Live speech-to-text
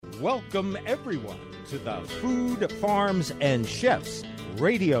Welcome, everyone, to the Food, Farms, and Chefs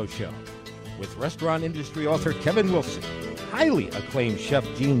radio show with restaurant industry author Kevin Wilson, highly acclaimed chef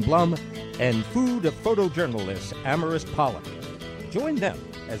Gene Blum, and food photojournalist Amaris Pollock. Join them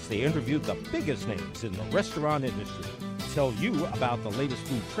as they interview the biggest names in the restaurant industry, tell you about the latest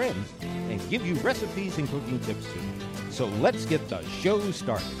food trends, and give you recipes and cooking tips too. So let's get the show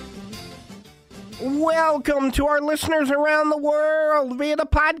started. Welcome to our listeners around the world via the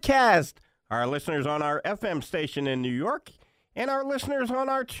podcast, our listeners on our FM station in New York, and our listeners on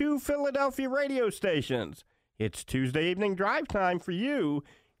our 2 Philadelphia radio stations. It's Tuesday evening drive time for you.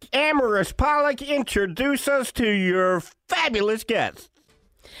 Amaris Pollock, introduce us to your fabulous guests.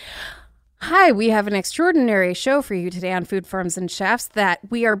 Hi, we have an extraordinary show for you today on Food, Farms, and Chefs that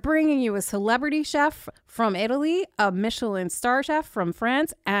we are bringing you a celebrity chef from Italy, a Michelin star chef from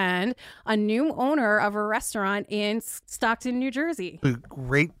France, and a new owner of a restaurant in Stockton, New Jersey. A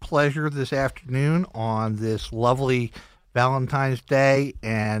great pleasure this afternoon on this lovely Valentine's Day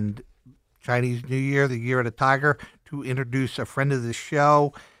and Chinese New Year, the Year of the Tiger, to introduce a friend of the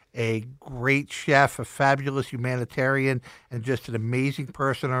show, a great chef, a fabulous humanitarian, and just an amazing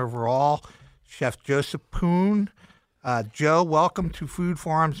person overall, Chef Joseph Poon. Joe, welcome to Food,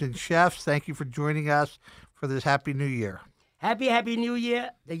 Farms, and Chefs. Thank you for joining us for this Happy New Year. Happy New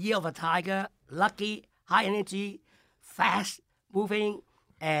Year, the Year of a Tiger, lucky, high energy, fast moving,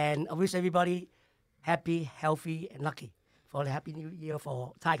 and I wish everybody happy, healthy, and lucky for the Happy New Year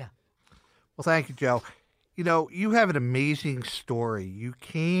for Tiger. Well, thank you, Joe. You know, you have an amazing story. You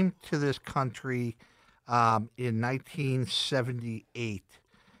came to this country in 1978,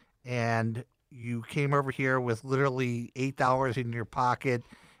 and you came over here with literally $8 in your pocket,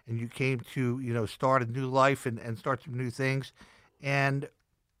 and you came to, start a new life and start some new things. And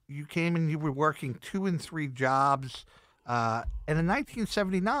you came and you were working 2 and 3 jobs. And in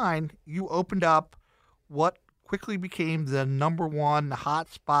 1979, you opened up what quickly became the #1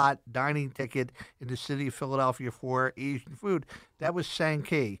 hotspot dining ticket in the city of Philadelphia for Asian food. That was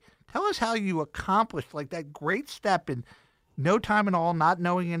Sankei. Tell us how you accomplished that great step in no time at all, not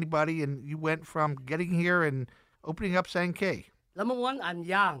knowing anybody, and you went from getting here and opening up Sankei. Number 1, I'm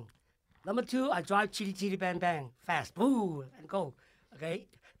young. Number 2, I drive chili bang bang fast, boom, and go. Okay,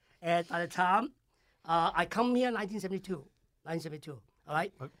 and by the time I come here in 1972, all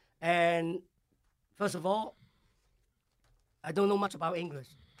right, okay. And first of all, I don't know much about English.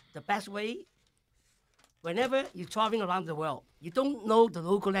 The best way, whenever you're traveling around the world, you don't know the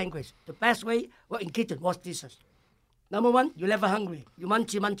local language. The best way, work in kitchen, wash dishes. Number 1, you're never hungry. You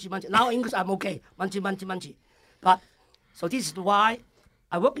munchy. Now English, I'm okay. Munchy. But, so this is why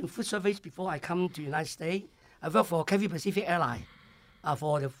I work in food service before I come to the United States. I work for Cathay Pacific Airline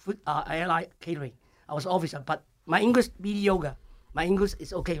for the food airline catering. I was officer, but my English mediocre. My English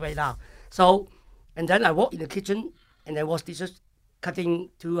is okay right now. So, and then I work in the kitchen, and I wash dishes, cutting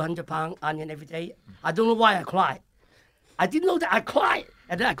 200-pound onion every day. I don't know why I cried. I didn't know that I cried.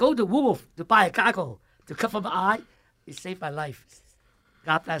 And then I go to Woolworth to buy a goggle to cover my eye. It saved my life.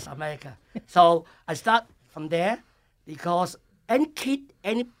 God bless America. So I start from there because any kid,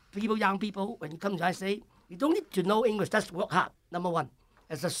 any people, young people, when you come to the United States, you don't need to know English. Just work hard, number 1.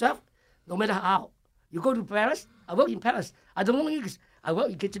 As a chef, no matter how. You go to Paris, I work in Paris. I don't know English. I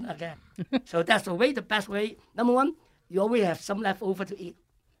work in kitchen again. So that's the best way. Number 1, you always have some leftover to eat.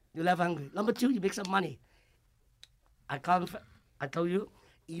 You're never hungry. Number 2, you make some money. I told you,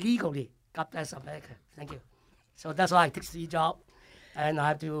 illegally. God bless America. Thank you. So that's why I take 3 jobs. And I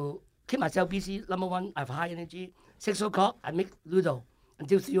have to keep myself busy. Number 1, I have high energy. 6 o'clock, I make noodle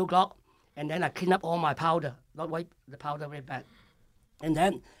until 3 o'clock. And then I clean up all my powder. Not wipe the powder very bad. And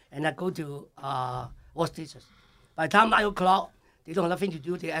I go to wash dishes. By the time 9 o'clock, they don't have nothing to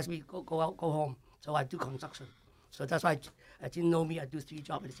do. They ask me go out, go home. So I do construction. So that's why I didn't know me. I do 3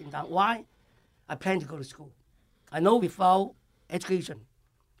 jobs at the same time. Why? I plan to go to school. I know without education,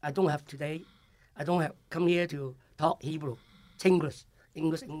 I don't have today. I don't have come here to talk Hebrew, English.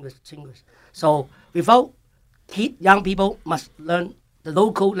 So without young people must learn the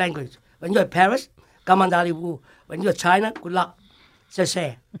local language. When you're in Paris, Gamandali. When you're in China, good luck.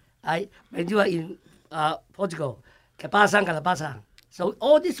 Say. When you are in Portugal, Kalabasang. So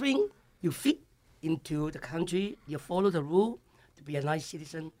all these things you fit into the country, you follow the rule to be a nice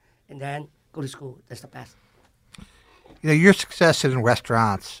citizen, and then go to school. That's the best. Your success in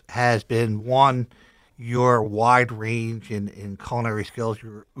restaurants has been, one, your wide range in culinary skills.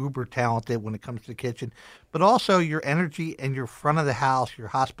 You're uber talented when it comes to the kitchen, but also your energy and your front of the house, your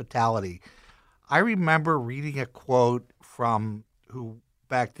hospitality. I remember reading a quote from who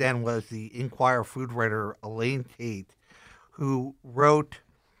back then was the Inquirer food writer, Elaine Tate, who wrote,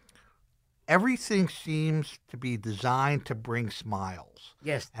 everything seems to be designed to bring smiles.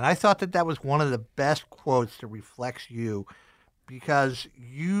 Yes. And I thought that was one of the best quotes that reflects you, because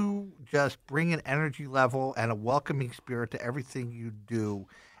you just bring an energy level and a welcoming spirit to everything you do.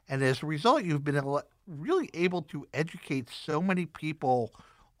 And as a result, you've been really able to educate so many people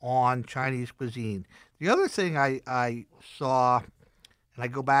on Chinese cuisine. The other thing I saw, and I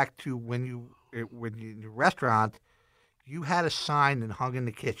go back to when you in your restaurant, you had a sign that hung in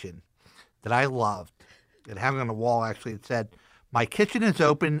the kitchen that I loved. It hung on the wall, actually. It said, "My kitchen is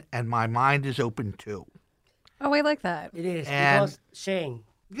open and my mind is open too." Oh, I like that. It is, And- because Shane,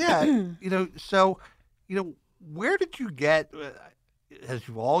 Yeah, so, where did you get, has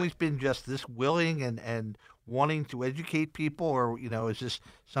you always been just this willing and wanting to educate people, or, is this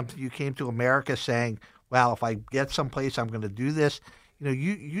something you came to America saying, well, if I get someplace, I'm going to do this?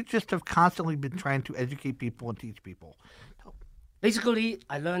 You just have constantly been trying to educate people and teach people. basically,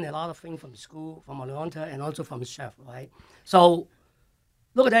 I learned a lot of things from school, from Atlanta, and also from chef, right? So,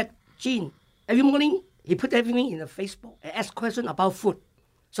 look at that, Gene. Every morning, he put everything in the Facebook and ask questions about food.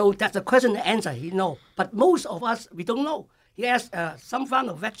 So that's the question and answer he know. But most of us, we don't know. He asked some kind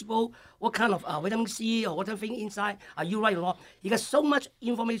of vegetable, what kind of vitamin C or what thing inside, are you right or wrong? He got so much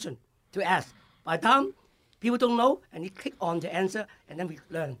information to ask. By the time people don't know, and he click on the answer, and then we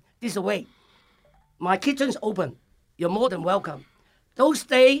learn. This is the way. My kitchen is open. You're more than welcome. Those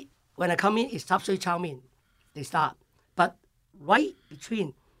days when I come in, it's chop suey chow mein. They start. But right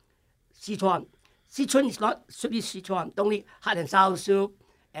between Sichuan is not strictly Sichuan, only hot and sour soup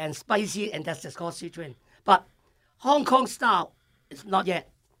and spicy, and that's just called Sichuan. But Hong Kong style is not yet.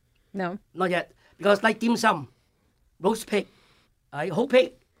 No. Not yet. Because like dim sum, roast pig, whole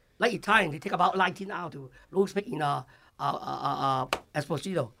pig, like Italian, they take about 19 hours to roast pig in a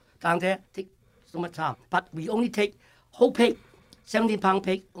Esposito. Down there, take so much time. But we only take whole pig, 17-pound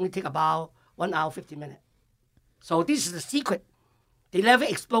pig, only take about 1 hour, 50 minutes. So this is the secret. They never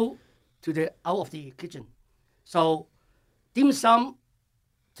explode to the out of the kitchen. So dim sum,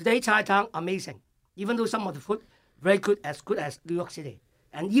 today Chinatown, amazing. Even though some of the food, very good as New York City.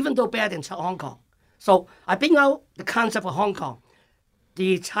 And even though better than Hong Kong. So I bring out the concept of Hong Kong.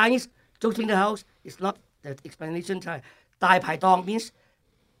 The Chinese Zhou the house is not the explanation. 大排檔 means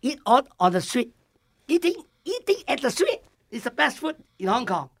eat out on the street. Eating at the street is the best food in Hong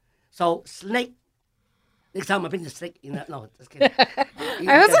Kong. So snake. Next time I bring the snake in. No, just kidding.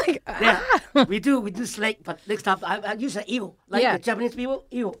 I was like, yeah, we do snake, but next time I use an eel. Like Yeah. the Japanese people,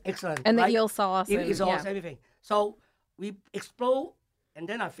 eel, excellent. and the right? eel sauce. Eel and, sauce, yeah. everything. So we explore, and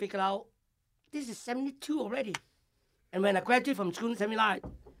then I figured out this is 72 already. And when I graduated from school in 79,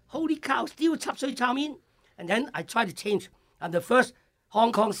 holy cow, still chop suey chow mein. And then I tried to change. I'm the first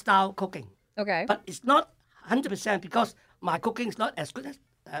Hong Kong style cooking. Okay. But it's not 100% because my cooking is not as good as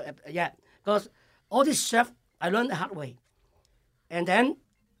yet. Because all this chef, I learned the hard way. And then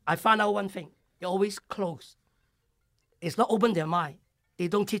I found out one thing. They always close. It's not open their mind. They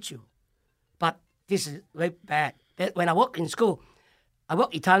don't teach you. But this is very bad. When I work in school, I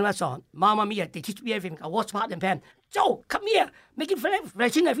work Italian restaurant. Mamma mia, they teach me everything. I wash pot and pan. Joe, come here. Make it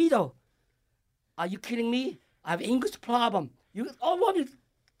Regina Vito. Are you kidding me? I have English problem. You all want me to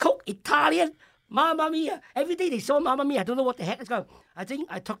cook Italian? Mamma mia. Every day they saw Mamma mia. I don't know what the heck is going on. I think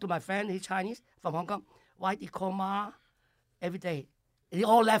I talked to my friend, he's Chinese, from Hong Kong. Why they call Ma every day? They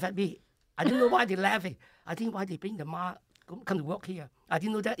all laugh at me. I don't know why they're laughing. I think why they bring the Ma come to work here. I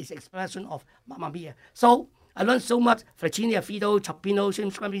didn't know that is expression of Mamma mia. So I learned so much. Fettuccine Alfredo, Chapino,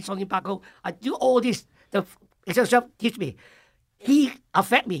 shrimp scrambled, salted baco. I do all this. The chef teach me. He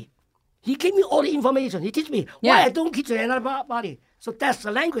affect me. He gave me all the information. He teach me why Yeah. I don't teach another body. So that's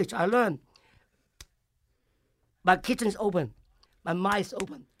the language I learned. My kitchen is open. My mind is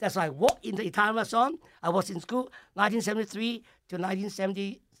open. That's why I walk in the Italian restaurant. I was in school 1973 to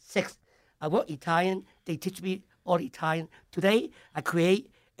 1976. I work Italian. They teach me all Italian. Today, I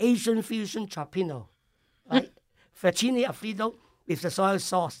create Asian fusion chapino. Right? Fettuccine Alfredo with the soy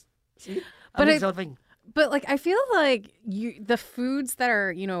sauce. See? But I it- something. But like I feel like the foods that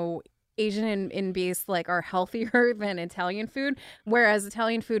are, Asian in base like are healthier than Italian food, whereas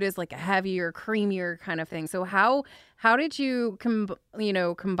Italian food is like a heavier, creamier kind of thing. So how did you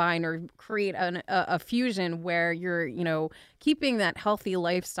combine or create a fusion where you're keeping that healthy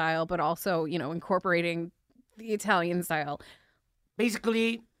lifestyle but also incorporating the Italian style?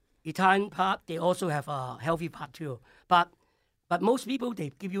 Basically, Italian part, they also have a healthy part too. But most people,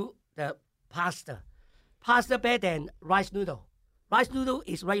 they give you the pasta. Pasta better than rice noodle. Rice noodle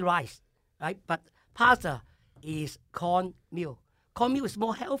is white rice, right? But pasta is corn meal. Corn meal is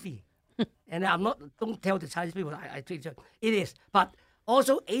more healthy. And don't tell the Chinese people I treat it. It is. But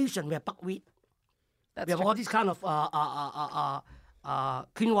Also, Asian, we have buckwheat. That's We have true. all these kind of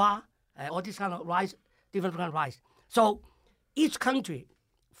quinoa, all these kind of rice, different kind of rice. So each country,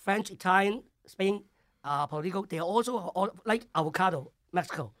 French, Italian, Spain, Puerto Rico, they also all, like avocado,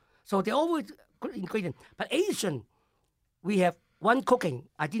 Mexico. So they're always good ingredient. But Asian, we have one cooking.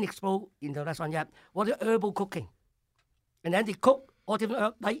 I didn't explore in the restaurant yet. What is herbal cooking? And then they cook all different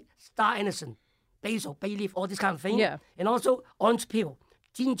herbs like star anise, basil, bay leaf, all this kind of thing. Yeah. And also orange peel,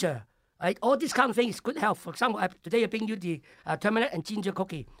 ginger, right? All this kind of thing is good health. For example, today I bring you the turmeric and ginger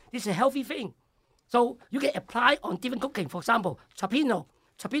cookie. This is a healthy thing. So you can apply on different cooking. For example, Chapino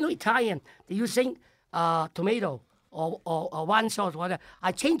Italian, they're using tomato or wine sauce, whatever.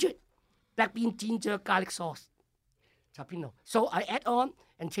 I change it, black bean, ginger, garlic sauce, Chapino. So I add on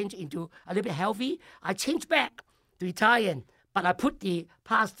and change it into a little bit healthy. I change back to Italian, but I put the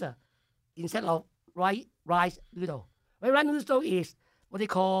pasta instead of rice noodle. Rice noodle is what they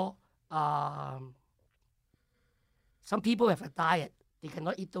call, some people have a diet. They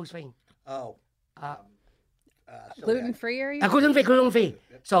cannot eat those things. Oh. Gluten-free, are you? Gluten-free.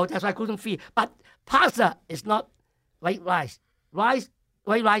 So that's why gluten-free. But pasta is not white rice. White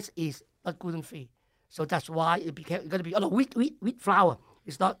rice is not gluten-free. So that's why it became going to be wheat flour.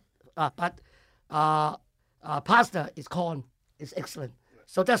 It's not, but pasta is corn. It's excellent.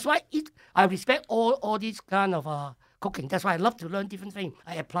 So that's why I respect all these kind of cooking. That's why I love to learn different things.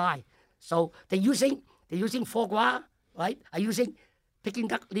 I apply. So they're using foie gras, right? I'm using Peking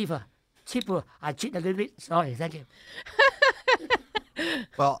duck liver. Cheaper. I cheat a little bit. Sorry, thank you.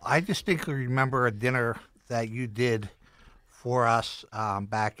 Well, I distinctly remember a dinner that you did for us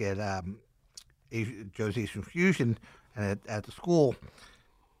back at Joe's Asian Fusion and at the school.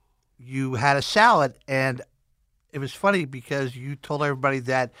 You had a salad, and it was funny because you told everybody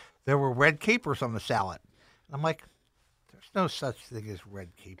that there were red capers on the salad. And I'm like, there's no such thing as red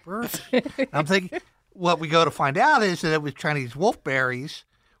capers. And I'm thinking, what we go to find out is that it was Chinese wolfberries,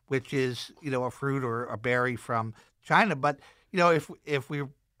 which is, a fruit or a berry from China. But, if we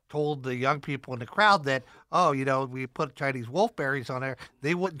told the young people in the crowd that, we put Chinese wolfberries on there,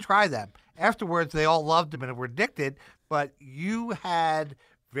 they wouldn't try them. Afterwards, they all loved them and were addicted. But you had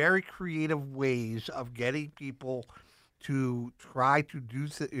very creative ways of getting people to try to do,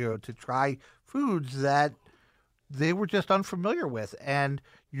 to try foods that they were just unfamiliar with. And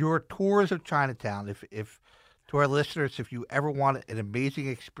your tours of Chinatown, if to our listeners, if you ever want an amazing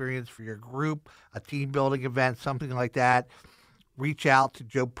experience for your group, a team building event, something like that, reach out to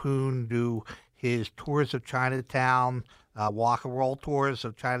Joe Poon, do his tours of Chinatown, walk and roll tours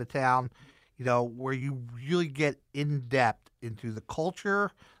of Chinatown, where you really get in depth into the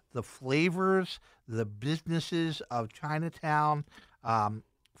culture, the flavors, the businesses of Chinatown,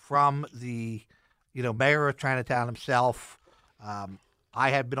 from the, mayor of Chinatown himself. I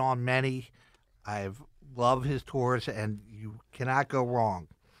have been on many. I've loved his tours, and you cannot go wrong.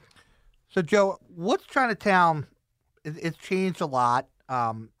 So, Joe, what's Chinatown? It's changed a lot,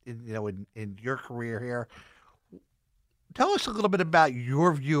 in your career here. Tell us a little bit about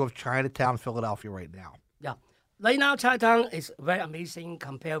your view of Chinatown, Philadelphia, right now. Yeah. Right now, Chinatown is very amazing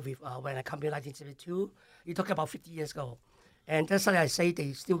compared with when I come here in 1972. You talk about 50 years ago. And that's why I say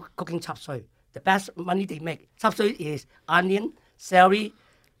they still cooking chop suey. The best money they make. Chop suey is onion, celery,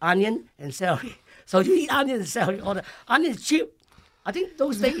 onion, and celery. So you eat onion and celery. All the onion is cheap. I think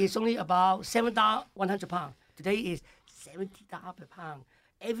those days is only about $7 100 pounds. Today is $70 per pound.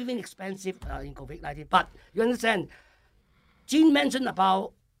 Everything expensive in COVID-19. But you understand, Jean mentioned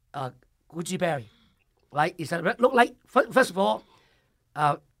about goji berry, right? It's look like, first of all,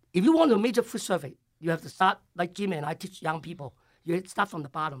 if you want to major food survey, you have to start, like Jim and I teach young people, you start from the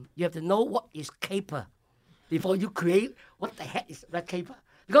bottom. You have to know what is caper before you create what the heck is red caper.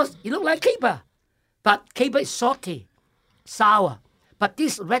 Because it looks like caper, but caper is salty, sour. But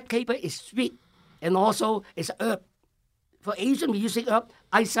this red caper is sweet, and also it's a herb. For Asian, we using herb,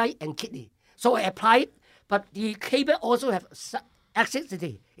 eyesight, and kidney. So I apply it, but the caper also have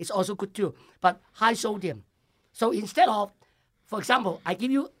acidity. It's also good too, but high sodium. So instead of, for example, I give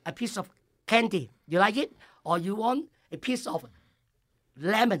you a piece of candy. You like it? Or you want a piece of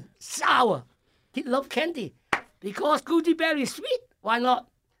lemon, sour. He love candy. Because goji berry is sweet. Why not?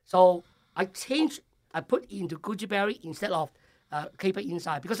 So I put into goji berry instead of caper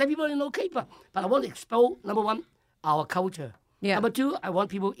inside. Because everybody know caper. But I want to expose, number one, our culture. Yeah. Number two, I want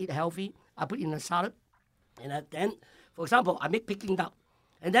people to eat healthy. I put in a salad. And then, for example, I make Peking duck.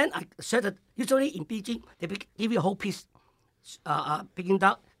 And then I serve it. Usually in Beijing, they give you a whole piece Peking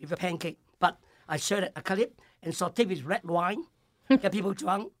duck with a pancake. But I serve it, I cut it, and saute with red wine, get people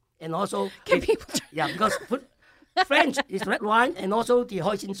drunk, and also... Get people drunk. Yeah, because French is red wine and also the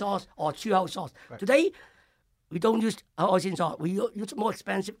hoisin sauce or Chuhao sauce. Right. Today, we don't use hoisin sauce. We use more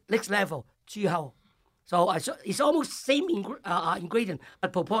expensive, next level, Chuhao. So it's almost same ingredient,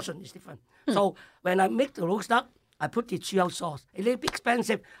 but proportion is different. So when I make the roast duck, I put the Chuhao sauce. A little bit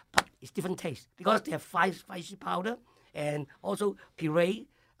expensive, but it's different taste because they have spicy powder and also puree,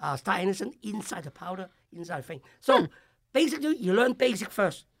 star anise inside the powder, inside the thing. So basically, you learn basic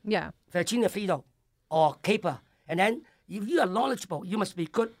first. Yeah. Fettuccine Alfredo or caper. And then if you are knowledgeable, you must be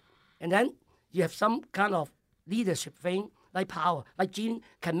good. And then you have some kind of leadership thing, like power. Like Gene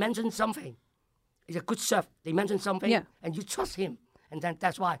can mention something. He's a good chef. They mention something, and you trust him. And then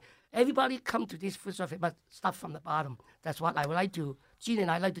that's why everybody come to this food service, but start from the bottom. That's what I would like to, Gene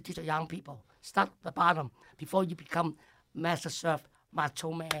and I like to teach the young people. Start the bottom before you become master chef,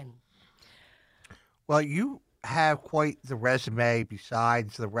 macho man. Well, you have quite the resume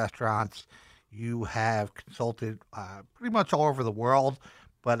besides the restaurants. You have consulted pretty much all over the world,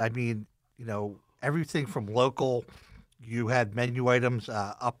 but I mean, everything from local. You had menu items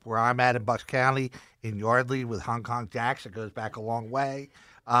up where I'm at in Bucks County, in Yardley with Hong Kong Jacks. It goes back a long way.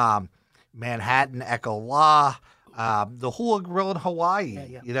 Manhattan, Echo La, the Hula Grill in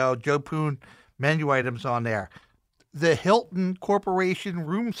Hawaii. Joe Poon menu items on there. The Hilton Corporation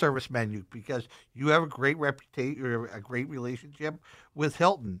room service menu, because you have a great reputation or a great relationship with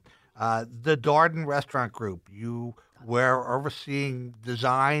Hilton. The Darden Restaurant Group, you were overseeing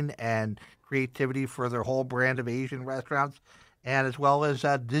design and creativity for their whole brand of Asian restaurants, and as well as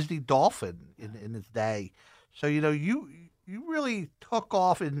Disney Dolphin in its day. So, you really took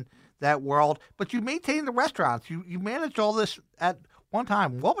off in that world, but you maintained the restaurants. You managed all this at one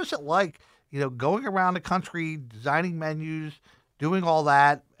time. What was it like, going around the country, designing menus, doing all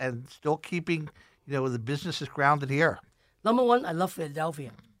that, and still keeping, the business is grounded here? Number one, I love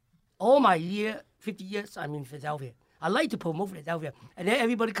Philadelphia. All my 50 years, I'm in Philadelphia. I like to promote Philadelphia. And then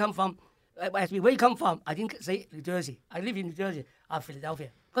everybody come from, ask me, where you come from? I didn't say New Jersey. I live in New Jersey,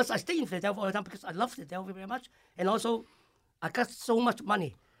 Philadelphia. Because I stay in Philadelphia all the time because I love Philadelphia very much. And also, I got so much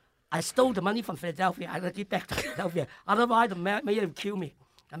money. I stole the money from Philadelphia. I got it back to Philadelphia. Otherwise, the mayor will kill me.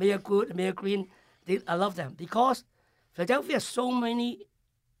 The mayor good, the mayor green, I love them. Because Philadelphia has so many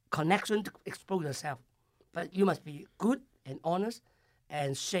connections to expose yourself. But you must be good and honest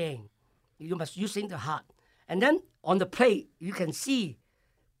and sharing. You must using the heart. And then on the plate, you can see,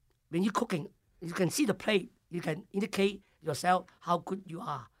 when you're cooking, you can see the plate. You can indicate yourself how good you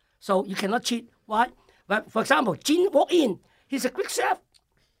are. So you cannot cheat. Why? But for example, Gene walk in. He's a quick chef.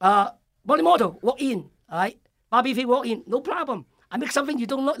 Morimoto walk in. All right? Barbie Fee walk in. No problem. I make something you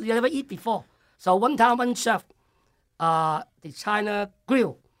never eat before. So one time, one chef, the China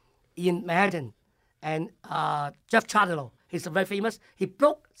Grill in Manhattan, and Jeff Chartelo, he's very famous. He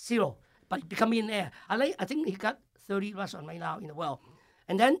broke zero, but he became millionaire. I think he got 30 restaurants right now in the world.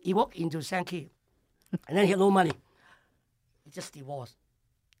 And then he walked into Sankey, and then he had no money. He just divorced.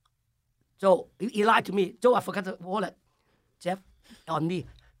 So he lied to me. Joe, I forgot the wallet. Jeff, on me.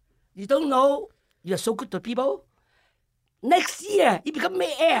 You don't know you're so good to people? Next year, he become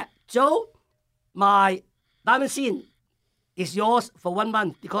millionaire. Joe, my diamond scene is yours for 1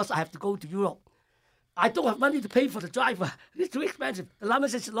 month because I have to go to Europe. I don't have money to pay for the driver. It's too expensive. The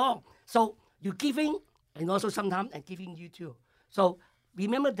diamond is long. So you're giving, and also sometimes I'm giving you too. So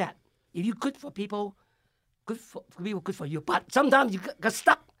remember that. If you're good for people, good for people, good for you. But sometimes you get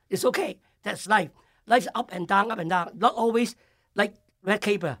stuck. It's okay. That's life. Life's up and down, up and down. Not always like red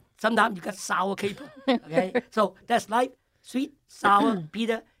caper. Sometimes you got sour caper. Okay? So that's life. Sweet, sour,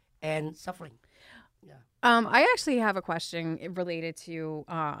 bitter, and suffering. Yeah. I actually have a question related to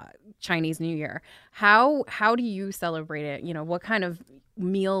Chinese New Year. How do you celebrate it? What kind of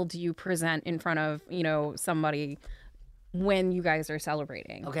meal do you present in front of, somebody when you guys are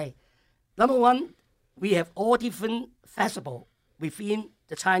celebrating? Okay. Number one, we have all different festivals within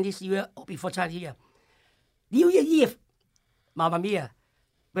the Chinese New Year or before Chinese New Year. New Year Eve, Mamma Mia,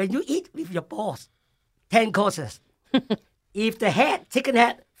 when you eat with your boss, 10 courses. If the chicken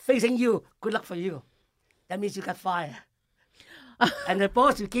head facing you, good luck for you. That means you got fired. And the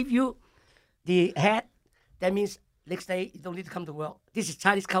boss will give you the head. That means next day you don't need to come to work. This is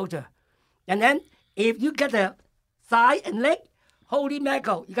Chinese culture. And then if you get the thigh and leg, holy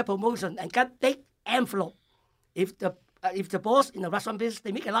mackerel, you get promotion and get big envelope. If the boss in the restaurant business,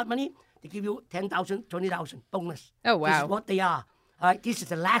 they make a lot of money, they give you 10,000, 20,000 bonus. Oh, wow. This is what they are. All right, this is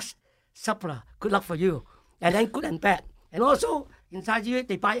the last supper. Good luck for you. And then good and bad. And also, inside here,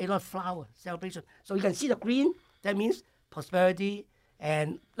 they buy a lot of flower celebration. So you can see the green, that means prosperity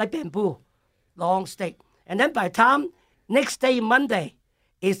and like bamboo, long steak. And then by the time next day, Monday,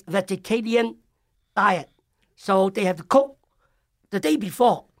 is vegetarian diet. So they have to cook the day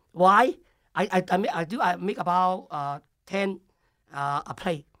before. Why? I make about 10 a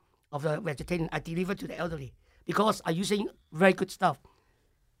plate of the vegetarian. I deliver to the elderly because I'm using very good stuff.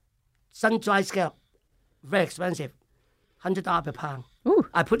 Sun-dried scallop, very expensive, $100 per pound. Ooh.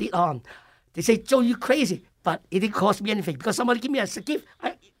 I put it on. They say, Joe, you crazy. But it didn't cost me anything because somebody give me as a gift.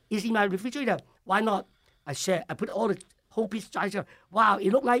 It's in my refrigerator. Why not? I share. I put all the whole piece dried scallop. Wow,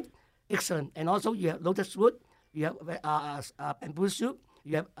 it looked like excellent. And also you have lotus root, you have bamboo soup,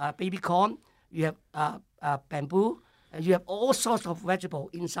 you have baby corn, you have bamboo, and you have all sorts of vegetable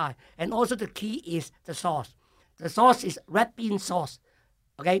inside. And also the key is the sauce. The sauce is red bean sauce.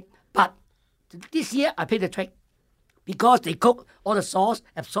 Okay? But this year I paid the trick because they cook all the sauce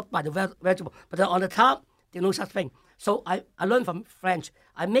absorbed by the vegetable. But then on the top, there's no such thing. So I learned from French.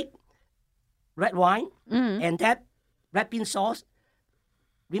 I make red wine and that red bean sauce.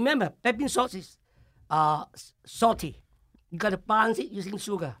 Remember, red bean sauce is salty. You got to balance it using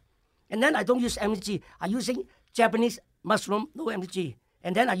sugar. And then I don't use MSG. I'm using Japanese mushroom, no MSG.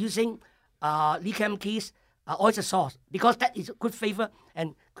 And then I'm using Lee Kem Keys oyster sauce because that is a good flavor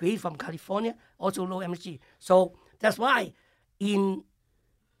and created from California, also low MSG. So that's why in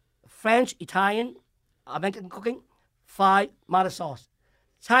French, Italian, American cooking, 5 mother sauce.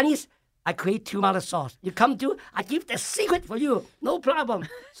 Chinese, I create 2 mother sauce. You come to, I give the secret for you, no problem.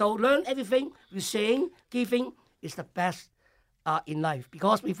 So learn everything. We're saying giving is the best in life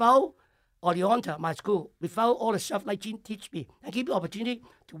because without Orienta, my school, without all the stuff like Jean teach me, I give the opportunity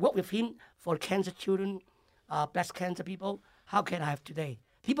to work with him for cancer children, breast cancer people. How can I have today?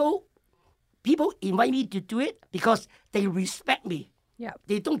 People invite me to do it because they respect me. Yeah.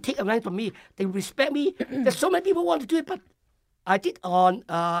 They don't take advantage from me. They respect me. There's so many people want to do it, but I did on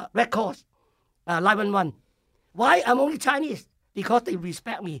Red Cross, 911. Why? I'm only Chinese. Because they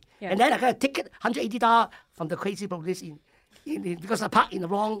respect me. Yeah. And then I got a ticket, $180 from the crazy police because I parked in the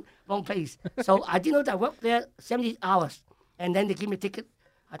wrong place. So I didn't know that I worked there 70 hours. And then they give me a ticket,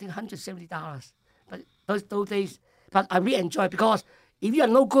 I think $170. But those days, but I really enjoy it because if you are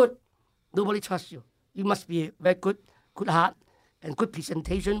no good, nobody trusts you. You must be very good heart, and good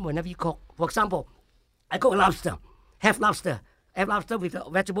presentation whenever you cook. For example, I cook lobster, half lobster with a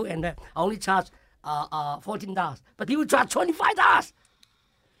vegetable, and I only charge $14. But people charge $25.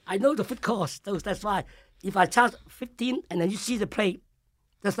 I know the food cost, that's why. If I charge $15 and then you see the plate,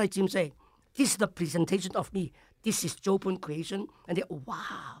 that's like Jim said, this is the presentation of me. This is Joe Boon creation. And they,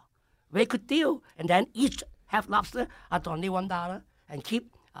 wow, very good deal. And then each half lobster, I donate $1 and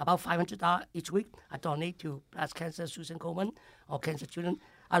keep about $500 each week. I donate to breast cancer, Susan Komen, or cancer children.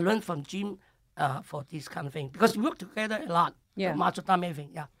 I learned from Jim for this kind of thing because we work together a lot. Yeah. Master time,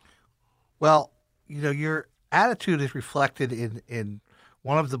 everything. Yeah. Well, your attitude is reflected in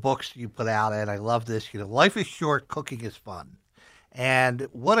one of the books you put out, and I love this. Life is short, cooking is fun. And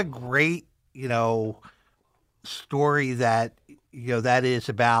what a great, story that, that is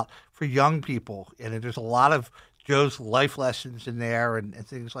about for young people. And there's a lot of Joe's life lessons in there and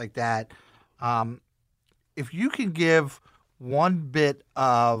things like that. If you can give one bit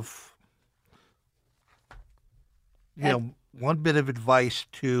of, one bit of advice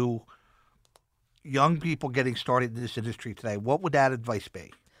to young people getting started in this industry today, what would that advice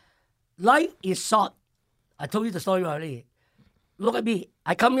be? Life is short. I told you the story already. Look at me.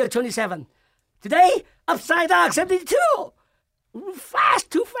 I come here at 27. Today, upside down, 72.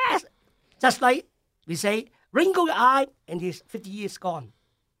 Fast, too fast. Just like we say, wrinkle your eye and it's 50 years gone.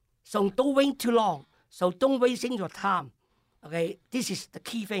 So don't wait too long. So don't wasting your time. Okay, this is the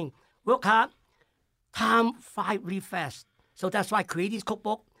key thing. Work hard. Time flies really fast. So that's why I create this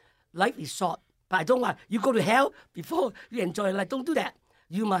cookbook. Life is short. But I don't want you go to hell before you enjoy life. Don't do that.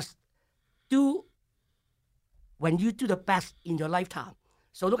 You must do when you do the best in your lifetime.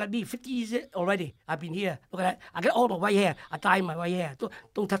 So look at me, 50 years already. I've been here. Look at that. I get all my white hair. I dye my white hair.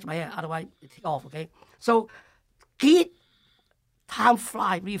 Don't touch my hair, otherwise it take off, okay? So keep time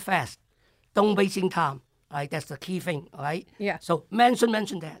fly really fast. Don't wasting time. All right, that's the key thing, all right? Yeah. So mention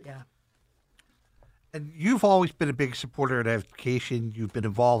that, yeah. And you've always been a big supporter of education. You've been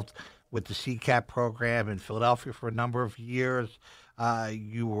involved with the CCAP program in Philadelphia for a number of years.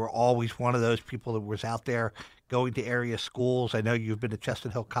 You were always one of those people that was out there going to area schools. I know you've been to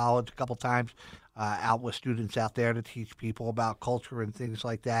Chestnut Hill College a couple times, out with students out there to teach people about culture and things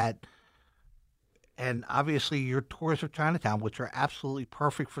like that. And obviously your tours of Chinatown, which are absolutely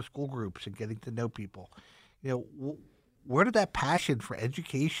perfect for school groups and getting to know people. Where did that passion for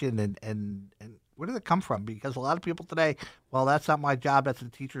education and where did it come from? Because a lot of people today, well, that's not my job, that's the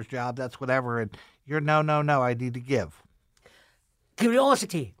teacher's job, that's whatever, and you're no, I need to give.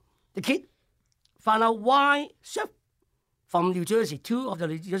 Curiosity. The kid found out why chef from New Jersey, 2 of the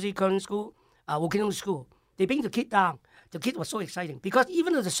New Jersey Culinary School, vocational school, they bring the kid down. The kid was so exciting because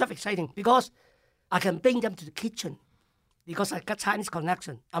even though the chef exciting, because I can bring them to the kitchen because I got Chinese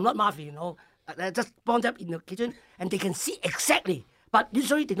connection. I'm not mafia, you know. I just bond them in the kitchen and they can see exactly. But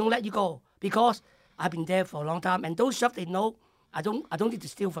usually they don't let you go because I've been there for a long time. And those chefs, they know I don't need to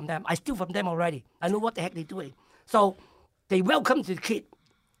steal from them. I steal from them already. I know what the heck they're doing. So they welcome to the kid.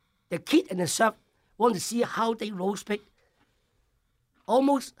 The kid and the chef want to see how they roast pig.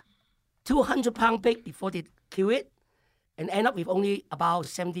 Almost 200-pound pig before they kill it. And end up with only about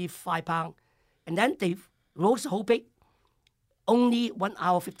 75 pounds. And then they roast the whole pig, only 1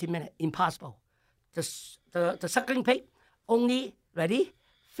 hour, 15 minutes, impossible. The suckling pig, only, ready,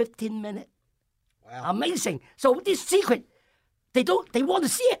 15 minutes. Wow. Amazing. So this secret, they want to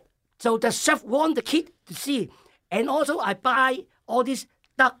see it. So the chef want the kid to see. And also I buy all this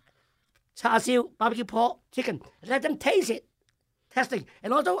duck, char siu, barbecue pork, chicken. Let them taste it, testing.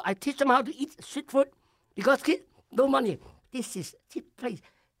 And also I teach them how to eat street food because kids, no money. This is cheap place,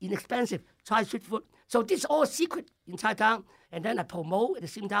 inexpensive. Try street food. So this is all secret in Chinatown. And then I promote at the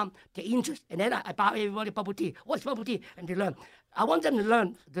same time the interest. And then I buy everybody bubble tea. What's bubble tea? And they learn. I want them to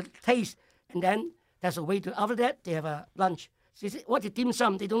learn the taste. And then there's a way to, after that, they have a lunch. So what is dim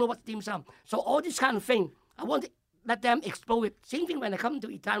sum? They don't know what's dim sum. So all this kind of thing, I want to let them explore it. Same thing when I come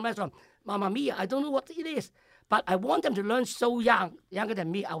to Italian restaurant. Mamma mia, I don't know what it is. But I want them to learn so young, younger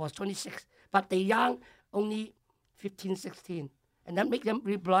than me. I was 26. But they young, only 15, 16. And then make them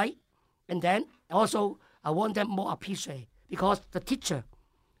really bright. And then also, I want them more appreciate. Because the teacher,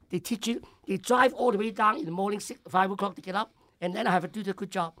 they teach you, they drive all the way down in the morning, 5 o'clock to get up. And then I have to do the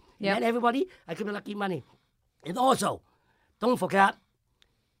good job. Yep. And then everybody, I give them lucky money. And also, don't forget,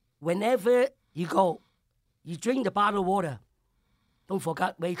 whenever you go, you drink the bottled water. Don't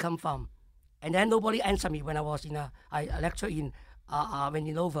forget where you come from. And then nobody answered me when I was I lectured in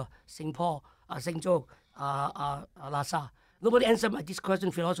Vanillova, St. Paul, St. Joe, Lhasa. Nobody answered this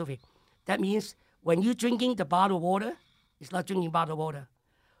question philosophy. That means when you're drinking the bottled water, it's not drinking bottled water.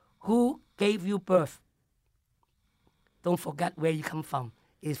 Who gave you birth? Don't forget where you come from.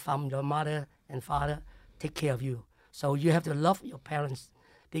 It's from your mother and father take care of you. So you have to love your parents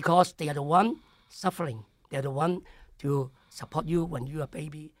because they are the one suffering. They are the one to support you when you're a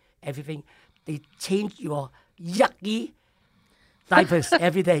baby, everything. They change your yucky diapers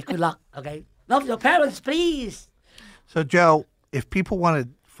every day. Good luck, okay? Love your parents, please. So, Joe, if people want to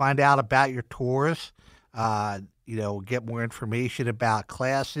find out about your tours, get more information about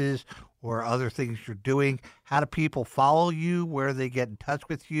classes or other things you're doing, how do people follow you? Where do they get in touch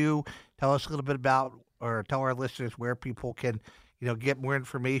with you? Tell us a little bit about, or tell our listeners where people can, get more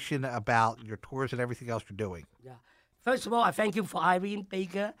information about your tours and everything else you're doing. Yeah. First of all, I thank you for Irene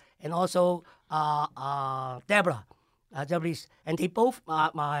Baker and also Deborah, and they both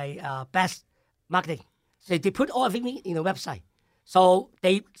are my best marketing. So they put all everything in the website. So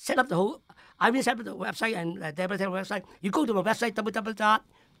they set up the whole, Irene set up the website and Deborah set up the website. You go to my website,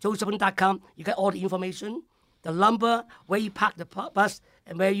 www.joesullivan.com. You get all the information, the number, where you park the bus,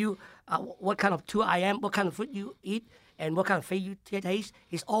 and where you, what kind of tour I am, what kind of food you eat, and what kind of food you taste.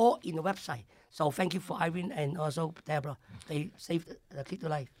 It's all in the website. So thank you for Irene and also Deborah. They saved the kid to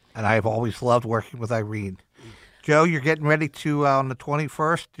life. And I've always loved working with Irene. Joe, you're getting ready to, on the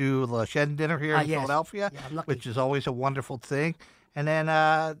 21st, do the Shen dinner here in Philadelphia, which is always a wonderful thing. And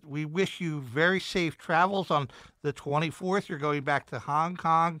then we wish you very safe travels. On the 24th, you're going back to Hong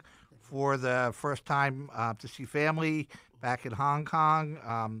Kong for the first time to see family back in Hong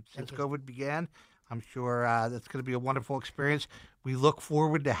Kong since COVID began. I'm sure that's going to be a wonderful experience. We look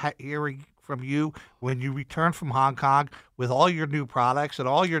forward to hearing from you when you return from Hong Kong with all your new products and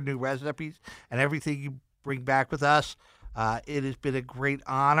all your new recipes and everything you bring back with us. It has been a great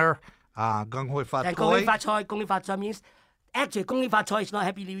honor. Gong Hui Fat Choi. Gong Hui Fat Choi. Gong Hui Fat Choi means, actually, Gong Hui Fat Choi is not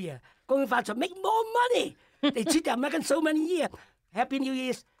Happy New Year. Gong Hui Fat Choi make more money. They cheat the Americans so many years. Happy New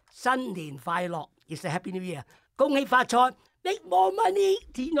Year is 新年快樂. It's the Happy New Year. 恭喜發財, make more money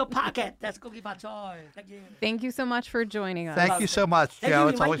in your pocket. That's 恭喜發財. Thank you. Thank you so much for joining us. Thank you so much, Joe.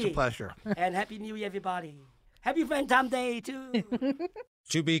 It's always a pleasure. And Happy New Year, everybody. Happy Valentine's Day, too.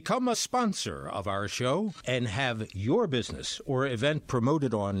 To become a sponsor of our show and have your business or event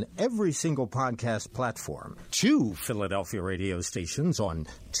promoted on every single podcast platform, 2 Philadelphia radio stations on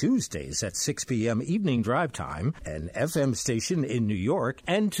Tuesdays at 6 p.m. evening drive time, an FM station in New York,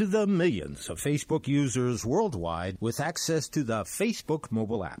 and to the millions of Facebook users worldwide with access to the Facebook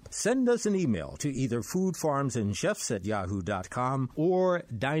mobile app. Send us an email to either foodfarmsandchefs@yahoo.com or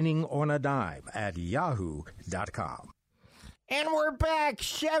diningonadime@yahoo.com. And we're back.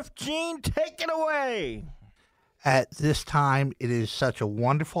 Chef Gene, take it away. At this time, it is such a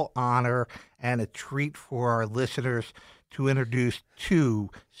wonderful honor and a treat for our listeners to introduce two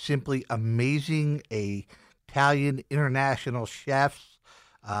simply amazing Italian international chefs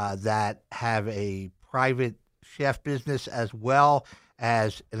that have a private chef business as well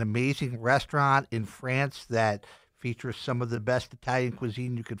as an amazing restaurant in France that features some of the best Italian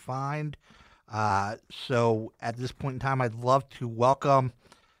cuisine you could find. So at this point in time, I'd love to welcome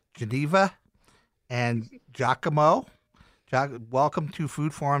Geneva and Giacomo. Welcome to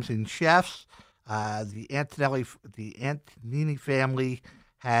Food Farms and Chefs. The Antonini family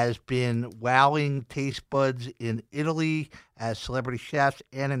has been wowing taste buds in Italy as celebrity chefs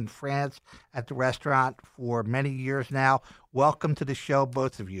and in France at the restaurant for many years now. Welcome to the show,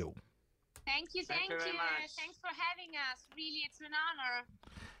 both of you. Thank you. Thank you very much. Thanks for having us. Really, it's an honor.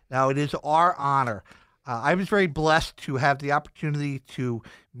 Now, it is our honor. I was very blessed to have the opportunity to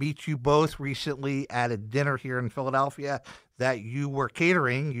meet you both recently at a dinner here in Philadelphia that you were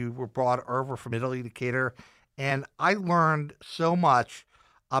catering. You were brought over from Italy to cater, and I learned so much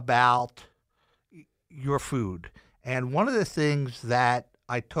about your food. And one of the things that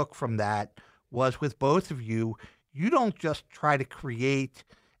I took from that was with both of you, you don't just try to create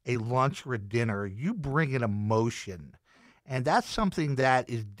a lunch or a dinner, you bring an emotion. And that's something that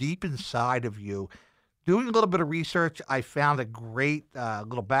is deep inside of you. Doing a little bit of research, I found a great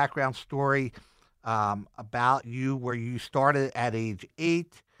little background story about you where you started at age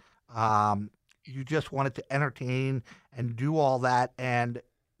 8. You just wanted to entertain and do all that. And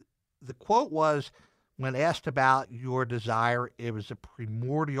the quote was, when asked about your desire, it was a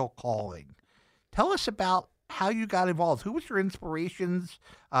primordial calling. Tell us about how you got involved. Who was your inspirations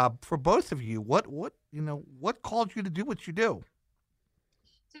for both of you? What called you to do what you do?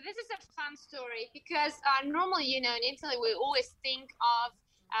 So this is a fun story because normally, in Italy, we always think of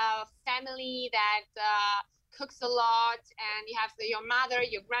a family that cooks a lot, and you have your mother,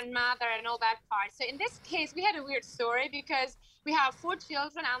 your grandmother, and all that part. So in this case, we had a weird story because we have 4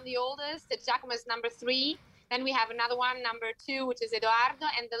 children. I'm the oldest. Giacomo is number 3. Then we have another one, number 2, which is Edoardo,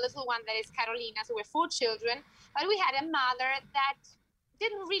 and the little one that is Carolina. So we're 4 children. But we had a mother that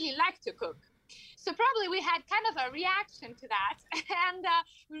didn't really like to cook. So probably we had kind of a reaction to that. And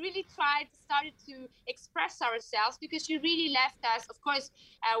we really started to express ourselves because she really left us. Of course,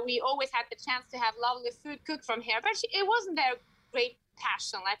 we always had the chance to have lovely food cooked from her, but it wasn't their great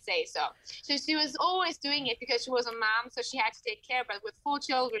passion, let's say so. So she was always doing it because she was a mom, so she had to take care. But with 4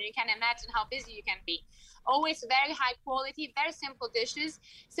 children, you can imagine how busy you can be. Always very high quality, very simple dishes.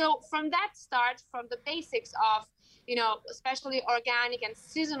 So from that start, from the basics of, especially organic and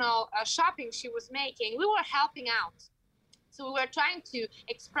seasonal shopping she was making, we were helping out. So we were trying to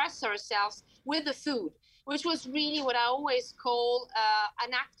express ourselves with the food, which was really what I always call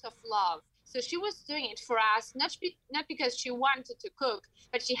an act of love. So she was doing it for us, not because she wanted to cook,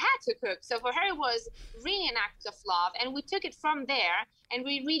 but she had to cook. So for her, it was really an act of love. And we took it from there and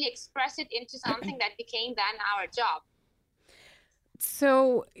we really expressed it into something that became then our job.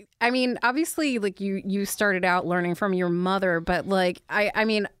 So, I mean, obviously, like you started out learning from your mother, but like, I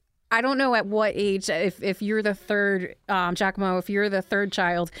mean, I don't know at what age, if you're the third, Giacomo, if you're the third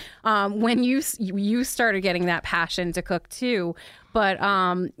child, when you started getting that passion to cook too. But,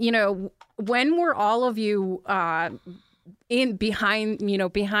 when were all of you behind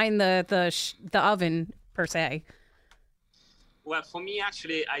the oven per se? Well, for me,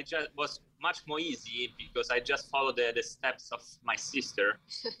 actually, I just was much more easy because I just followed the steps of my sister.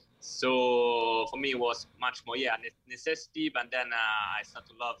 So for me, it was much more, necessity. But then I started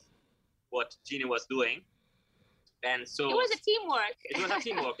to love what Jeannie was doing. And so it was a teamwork. It was a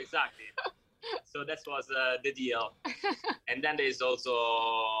teamwork, exactly. So that was the deal. And then there's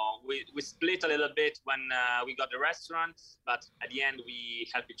also, we split a little bit when we got the restaurant, but at the end we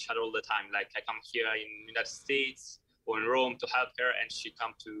help each other all the time. Like I come here in the United States or in Rome to help her, and she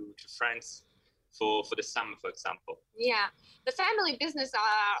come to France for the summer, for example. Yeah, the family business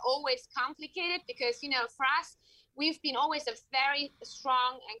are always complicated because, for us, we've been always a very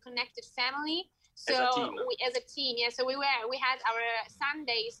strong and connected family. So as a team, so we had our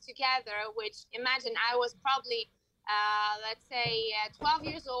Sundays together, which imagine I was probably, let's say 12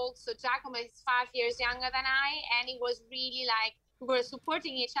 years old. So Giacomo is 5 years younger than I. And it was really like we were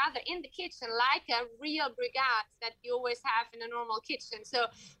supporting each other in the kitchen like a real brigade that you always have in a normal kitchen. So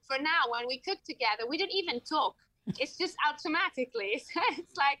for now, when we cook together, we don't even talk. It's just automatically.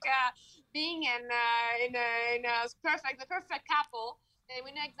 It's like being the perfect couple. And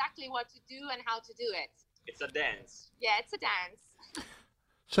we know exactly what to do and how to do it. It's a dance. Yeah, it's a dance.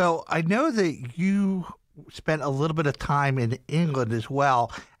 So I know that you spent a little bit of time in England as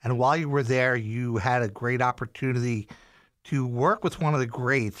well. And while you were there, you had a great opportunity to work with one of the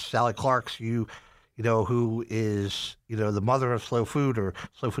greats, Sally Clark's, who is, the mother of slow food, or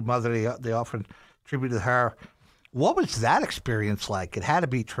slow food mother. They often attribute to her. What was that experience like? It had to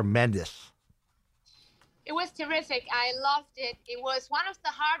be tremendous. It was terrific. I loved it. It was one of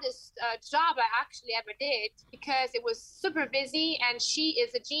the hardest job I actually ever did, because it was super busy, and she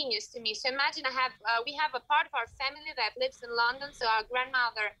is a genius to me. So imagine we have a part of our family that lives in London. So our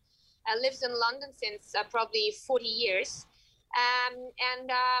grandmother lives in London since probably 40 years. And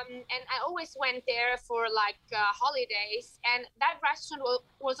I always went there for holidays, and that restaurant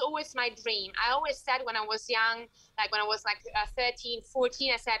was always my dream. I always said when I was young, when I was 13,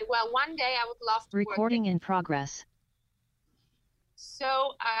 14, I said, well, one day I would love to Recording work in progress.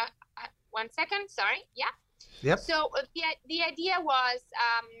 So, 1 second, sorry. Yeah. Yep. So the idea was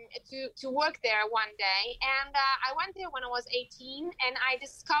to work there one day, and I went there when I was 18, and I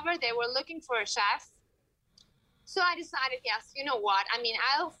discovered they were looking for a chef. So I decided, yes, you know what? I mean,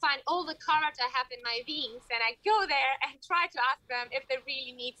 I'll find all the courage I have in my veins, and I go there and try to ask them if they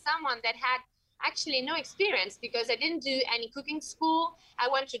really need someone that had actually no experience, because I didn't do any cooking school. I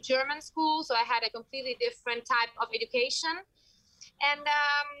went to German school, so I had a completely different type of education. And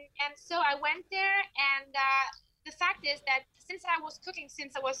so I went there, and the fact is that since I was cooking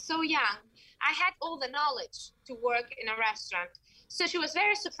since I was so young, I had all the knowledge to work in a restaurant. So she was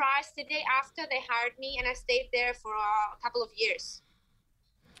very surprised the day after they hired me, and I stayed there for a couple of years.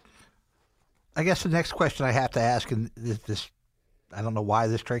 I guess the next question I have to ask, and this, I don't know why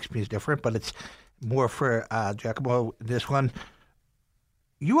this strikes me as different, but it's more for Giacomo, this one.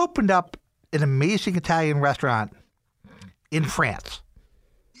 You opened up an amazing Italian restaurant in France.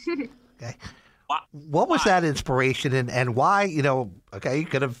 Okay. What was that inspiration, and why, you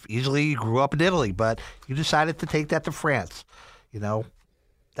could have easily grew up in Italy, but you decided to take that to France.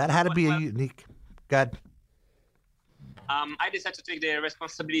 That had to be a unique. God. I decided to take the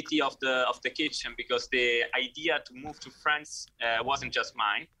responsibility of the kitchen, because the idea to move to France wasn't just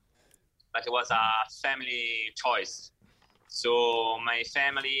mine, but it was a family choice. So my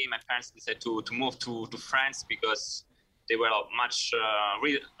family, my parents decided to move to France, because they were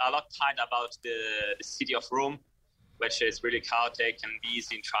a lot tired about the city of Rome, which is really chaotic and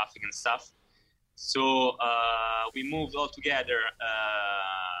busy in traffic and stuff. So we moved all together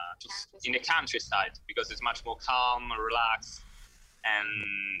in the countryside, because it's much more calm, relaxed, and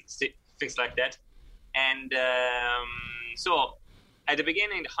things like that. And so at the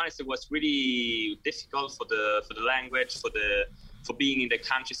beginning, honestly, it was really difficult for the language, for being in the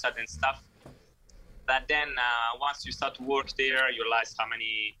countryside and stuff. But then once you start to work there, you realize how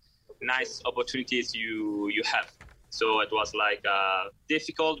many nice opportunities you have. So it was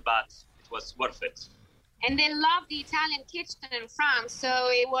difficult, but was worth it. And they love the Italian kitchen in France, so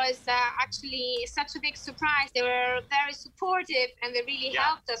it was actually such a big surprise. They were very supportive, and they really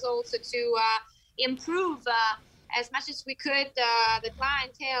helped us also to improve as much as we could the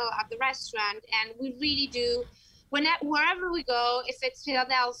clientele at the restaurant. And we really do, wherever we go, if it's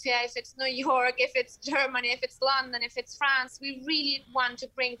Philadelphia, if it's New York, if it's Germany, if it's London, if it's France, we really want to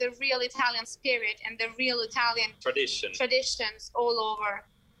bring the real Italian spirit and the real Italian traditions all over.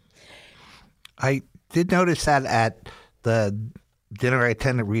 I did notice that at the dinner I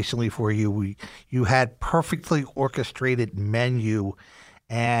attended recently for you, you had perfectly orchestrated menu,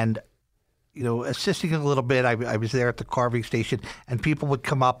 and assisting a little bit. I was there at the carving station, and people would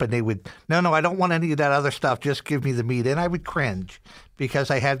come up and they would, no, I don't want any of that other stuff. Just give me the meat, and I would cringe, because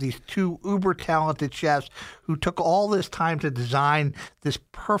I have these two uber talented chefs who took all this time to design this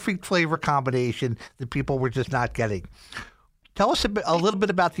perfect flavor combination that people were just not getting. Tell us a little bit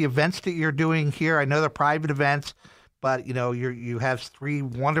about the events that you're doing here. I know they're private events, but you have 3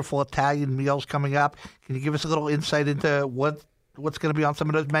 wonderful Italian meals coming up. Can you give us a little insight into what's going to be on some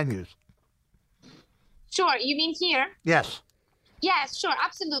of those menus? Sure. You mean here? Yes. Yes, sure,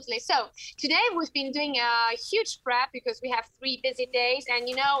 absolutely. So today we've been doing a huge prep, because we have 3 busy days, and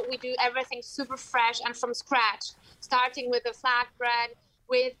we do everything super fresh and from scratch, starting with the flatbread,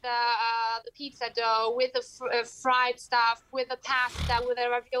 with the pizza dough, with the fried stuff, with the pasta, with the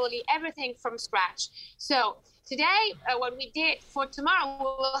ravioli, everything from scratch. So today, what we did for tomorrow, we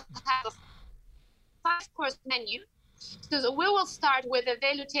will have a 5-course menu. So we will start with a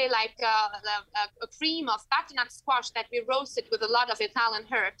velouté, a cream of butternut squash that we roasted with a lot of Italian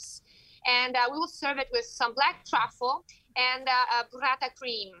herbs. And we will serve it with some black truffle and burrata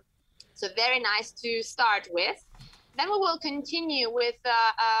cream. So very nice to start with. Then we will continue with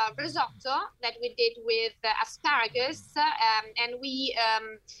risotto that we did with asparagus, and we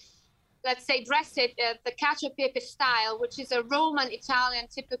let's say, dress it the cacio e pepe style, which is a Roman Italian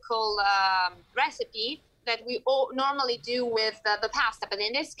typical recipe that we all normally do with the pasta. But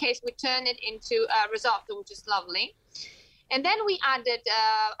in this case, we turn it into risotto, which is lovely. And then we added,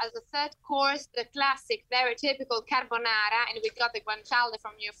 as a third course, the classic, very typical carbonara, and we got the guanciale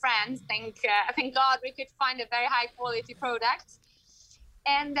from your friends. Thank God we could find a very high-quality product.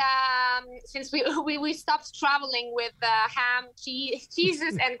 And since we stopped traveling with ham,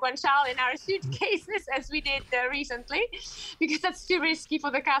 cheeses, and guanciale in our suitcases, as we did recently, because that's too risky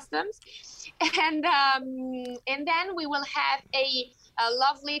for the customs. And then we will have a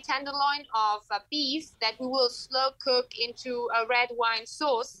lovely tenderloin of beef that we will slow cook into a red wine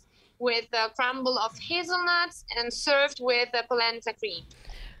sauce with a crumble of hazelnuts and served with polenta cream.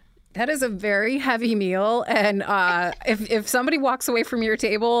 That is a very heavy meal, and if somebody walks away from your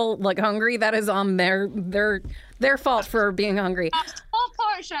table like hungry, that is on their fault for being hungry. Small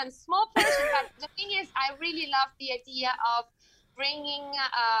portions. But the thing is, I really love the idea of bringing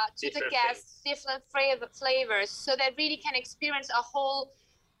to the guests different flavors, so they really can experience a whole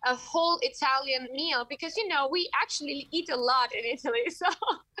Italian meal, because we actually eat a lot in Italy, so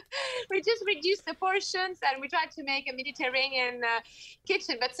we just reduce the portions and we try to make a Mediterranean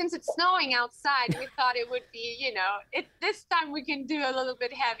kitchen. But since it's snowing outside, we thought it would be, this time we can do a little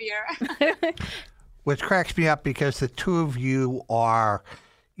bit heavier. Which cracks me up because the two of you are,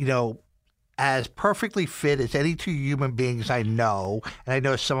 as perfectly fit as any two human beings I know, and I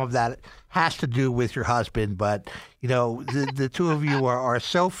know some of that has to do with your husband, but the two of you are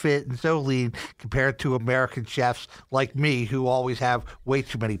so fit and so lean compared to American chefs like me, who always have way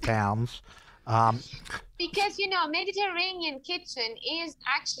too many pounds. Because Mediterranean kitchen is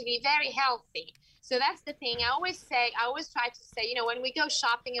actually very healthy. So that's the thing. I always try to say, when we go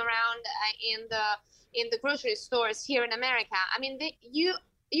shopping around in the grocery stores here in America, I mean,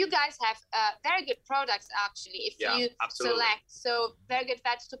 you guys have very good products, actually, if you select. So very good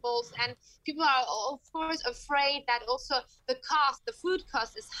vegetables. And people are, of course, afraid that also the food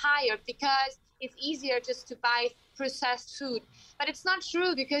cost is higher because it's easier just to buy processed food. But it's not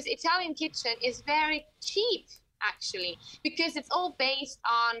true, because Italian kitchen is very cheap, actually, because it's all based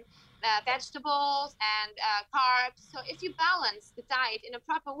on vegetables and carbs. So if you balance the diet in a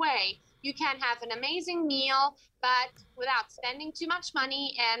proper way, you can have an amazing meal, but without spending too much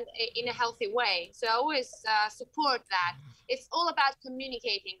money and in a healthy way. So I always support that. It's all about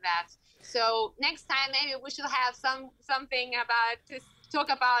communicating that. So next time, maybe we should have something to talk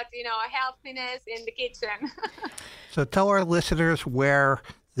about, healthiness in the kitchen. So tell our listeners where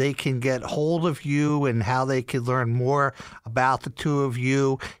they can get hold of you and how they can learn more about the two of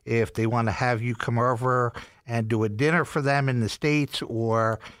you, if they want to have you come over and do a dinner for them in the States,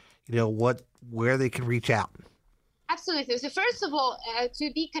 or where they can reach out. Absolutely. So first of all,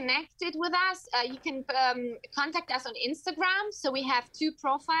 to be connected with us, you can contact us on Instagram. So we have two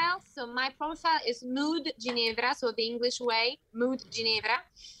profiles. So my profile is Mood Ginevra, so the English way, Mood Ginevra,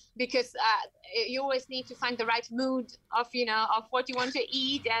 because you always need to find the right mood of what you want to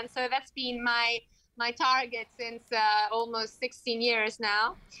eat. And so that's been my target since almost 16 years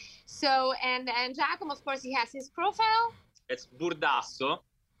now. So, and Giacomo, of course, he has his profile. It's Burdasso.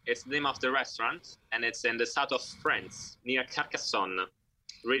 It's the name of the restaurant, and it's in the south of France, near Carcassonne,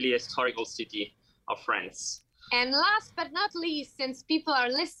 really historical city of France. And last but not least, since people are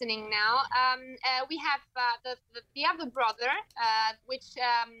listening now, we have the other brother, which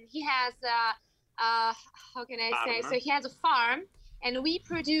he has, how can I say? So he has a farm, and we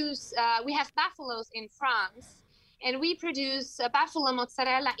produce, we have buffaloes in France. And we produce buffalo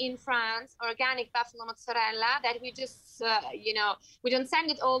mozzarella in France, organic buffalo mozzarella that we just, we don't send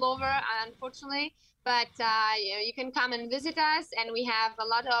it all over, unfortunately, but you can come and visit us. And we have a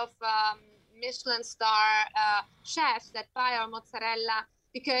lot of Michelin star chefs that buy our mozzarella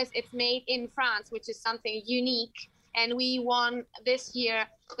because it's made in France, which is something unique. And we won this year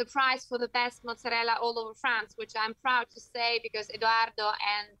the prize for the best mozzarella all over France, which I'm proud to say, because Edoardo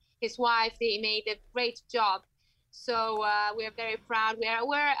and his wife, they made a great job. So we are very proud.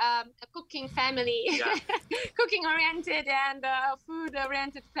 We're a cooking family, cooking-oriented and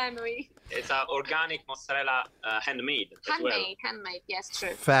food-oriented family. It's an organic mozzarella, handmade as well. Handmade, yes, true.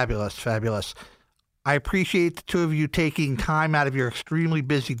 Fabulous, fabulous. I appreciate the two of you taking time out of your extremely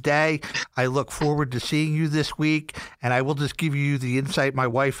busy day. I look forward to seeing you this week, and I will just give you the insight. My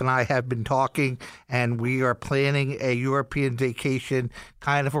wife and I have been talking, and we are planning a European vacation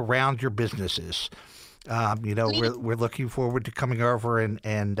kind of around your businesses. We're looking forward to coming over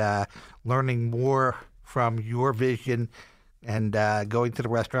and learning more from your vision, and going to the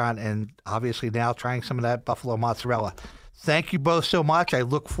restaurant, and obviously now trying some of that buffalo mozzarella. Thank you both so much. I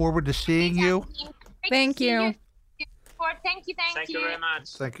look forward to seeing you. Thank you. Thank you. Thank you very much.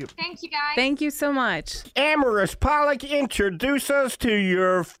 Thank you. Thank you, guys. Thank you so much. Amaris Pollock, introduce us to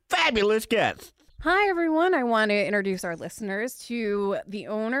your fabulous guests. Hi, everyone. I want to introduce our listeners to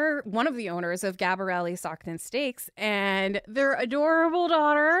one of the owners of Gabarelli Stockton Steaks, and their adorable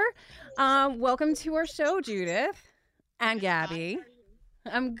daughter. Welcome to our show, Judith and Gabby.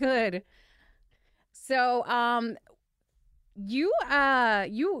 I'm good. So,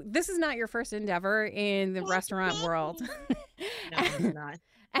 this is not your first endeavor in the restaurant world. No, it's not.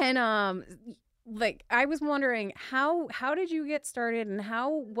 And I was wondering how did you get started, and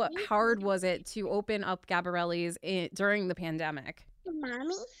what hard was it to open up Gabarelli's during the pandemic?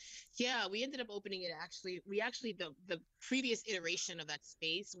 Mommy? Yeah, we ended up opening it the previous iteration of that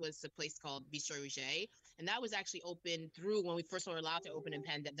space was a place called Bistro Rouget, and that was actually open through when we first were allowed to open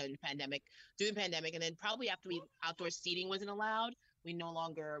during the pandemic, and then probably after outdoor seating wasn't allowed, we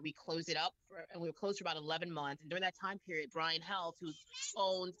closed it up and we were closed for about 11 months. And during that time period, Brian Health, who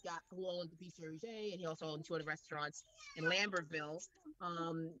owns the Bistro Rouget, and he also owns 2 other restaurants in Lambertville,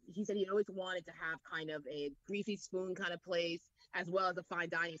 he said he always wanted to have kind of a greasy spoon kind of place, as well as the fine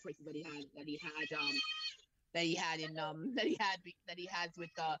dining places that he has with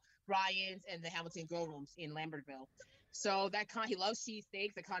Brian's and the Hamilton Grill Rooms in Lambertville. So he loves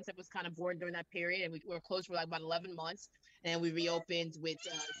cheesesteaks. The concept was kind of born during that period, and we were closed for about 11 months, and we reopened with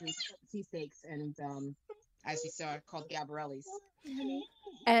cheesesteaks, and as you saw, called Gabarelli's.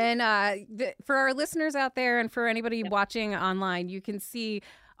 And for our listeners out there, and for anybody watching online, you can see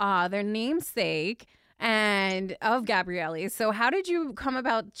their namesake and of Gabarelli's. So how did you come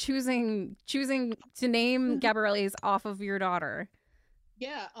about choosing to name Gabarelli's off of your daughter?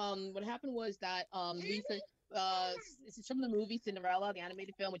 Yeah, what happened was that it's from the movie Cinderella, the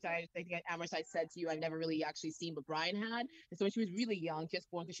animated film, which I think Amaris I said to you I've never really actually seen, but Brian had. And so when she was really young, just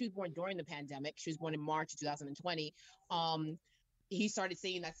born, because she was born during the pandemic, she was born in March of 2020. He started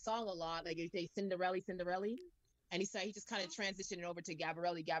singing that song a lot, like you say, Cinderella, and he just kind of transitioned it over to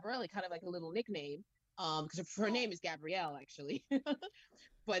Gabarelli, kind of like a little nickname. Because her name is Gabrielle, actually.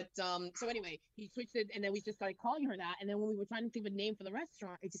 But so anyway, he switched it, and then we just started calling her that. And then when we were trying to think of a name for the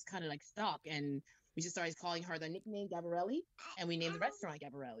restaurant, it just kind of like stuck, and we just started calling her the nickname Gabarelli, and we named the restaurant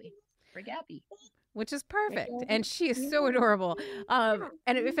Gabarelli for Gabby. Which is perfect. And she is so adorable. And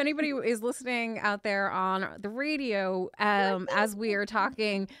if anybody is listening out there on the radio, as we are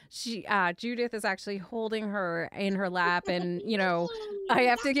talking, Judith is actually holding her in her lap. And, I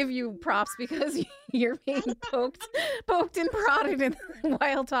have to give you props because you're being poked and prodded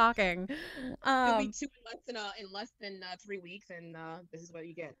while talking. It'll be 2 months in less than 3 weeks, and this is what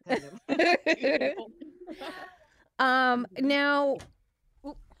you get. Now,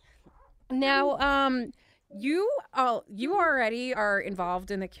 you already are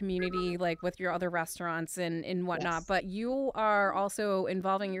involved in the community, like with your other restaurants and whatnot, yes. But you are also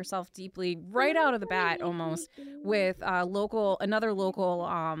involving yourself deeply right out of the bat, almost, with another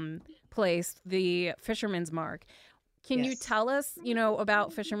local place, the Fisherman's Mark. Can you tell us,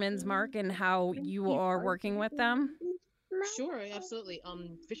 about Fisherman's Mark and how you are working with them? Sure, absolutely.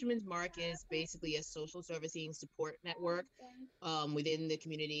 Fisherman's Mark is basically a social servicing support network within the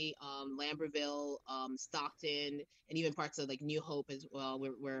community, Lambertville, Stockton, and even parts of like New Hope as well.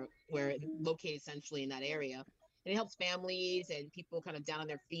 We're located centrally in that area. And it helps families and people kind of down on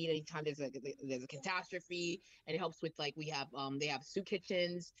their feet anytime there's a catastrophe. And it helps with they have soup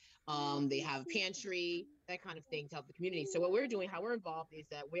kitchens, they have a pantry, that kind of thing to help the community. So what we're doing, how we're involved, is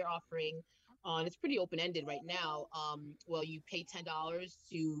that we're offering. And it's pretty open-ended right now. You pay $10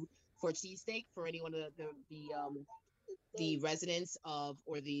 for a cheesesteak for any one of the residents of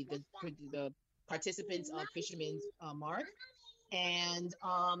or the participants of Fisherman's Mark. And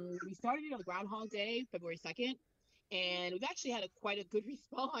we started it on Groundhog Day, February 2nd, and we've actually had quite a good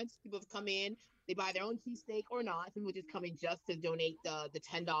response. People have come in, they buy their own cheesesteak or not. People just come in just to donate the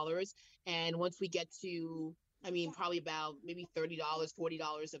 $10. And once we get to, probably about maybe $30,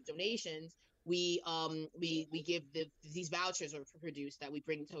 $40 of donations, we give these vouchers are produced that we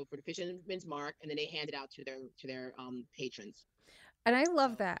bring for the Fisherman's Mark, and then they hand it out to their patrons. And I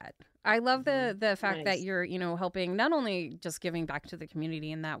love that. I love the fact that you're, helping, not only just giving back to the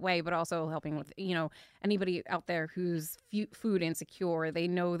community in that way, but also helping with, anybody out there who's food insecure. They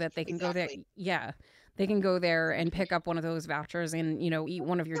know that they can go there. Yeah. They can go there and pick up one of those vouchers and, eat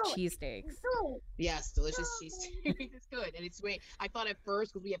one of your cheesesteaks. Yes, delicious cheesesteak. It's good. And it's great. I thought at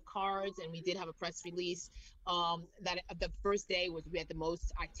first, because we have cards and we did have a press release, that the first day we had the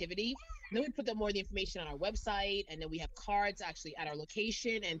most activity. And then we put more of the information on our website, and then we have cards actually at our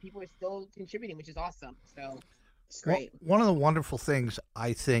location, and people are still contributing, which is awesome. So It's great. One of the wonderful things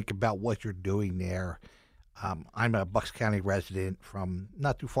I think about what you're doing there, I'm a Bucks County resident from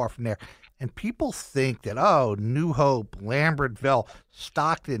not too far from there, and people think that, oh, New Hope, Lambertville,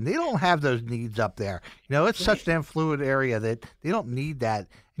 Stockton, they don't have those needs up there. It's such an affluent area that they don't need that.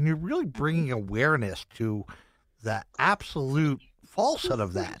 And you're really bringing awareness to the absolute falsehood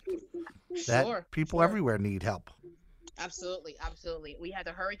of that people everywhere need help. Absolutely. We had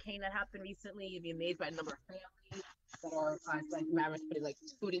a hurricane that happened recently. You'd be amazed by the number of families that are like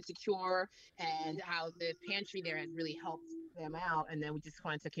food insecure, and how the pantry there has really helped them out. And then we just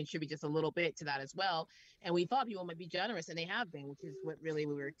wanted to contribute just a little bit to that as well. And we thought people might be generous, and they have been, which is what really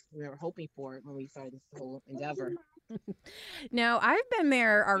we were hoping for when we started this whole endeavor. Now, I've been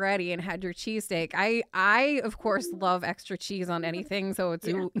there already and had your cheesesteak. I of course love extra cheese on anything, so it's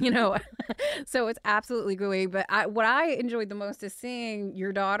so it's absolutely gooey. But what I enjoyed the most is seeing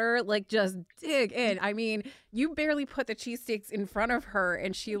your daughter like just dig in. I mean, you barely put the cheesesteaks in front of her,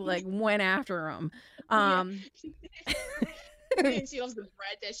 and she like went after them. And she loves the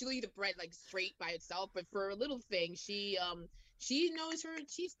bread. That she'll eat the bread like straight by itself. But for a little thing, she knows her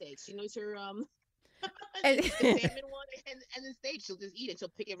cheesesteak. She knows her the salmon one and the steak. She'll just eat it.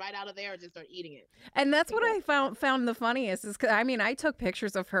 She'll pick it right out of there and just start eating it. And that's what I found the funniest is because I took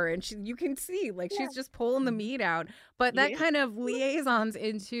pictures of her, and you can see like she's just pulling the meat out. But that kind of liaisons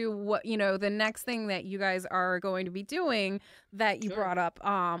into what the next thing that you guys are going to be doing that you brought up,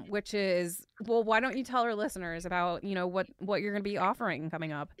 which is, well, why don't you tell our listeners about what you're going to be offering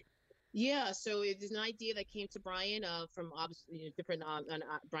coming up? Yeah, so it is an idea that came to Brian from obviously different.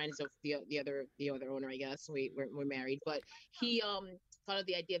 Brian is the other owner, I guess. We're married, but he thought of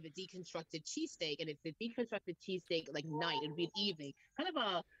the idea of the deconstructed cheesesteak, and it's the deconstructed cheesesteak like night. It would be an evening, kind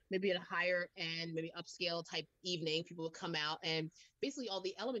of maybe a higher end, maybe upscale type evening. People would come out, and basically all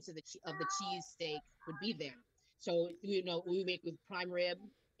the elements of the cheesesteak would be there. So we make with prime rib.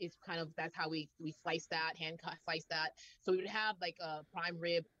 It's kind of that's how we slice that, hand cut slice that. So we would have like a prime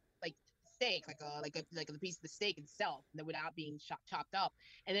rib steak, like a piece of the steak itself, and then without being chopped up.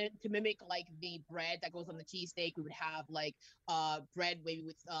 And then to mimic like the bread that goes on the cheesesteak, we would have like bread maybe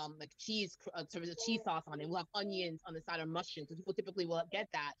with like cheese, sort of a cheese sauce on it. We'll have onions on the side of mushrooms, so people typically will get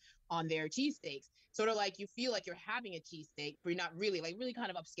that on their cheesesteaks. Sort of like you feel like you're having a cheesesteak, but you're not really, like really kind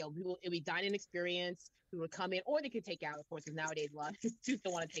of upscale. People, it'll be dining experience. People would come in, or they could take out, of course, because nowadays a lot of people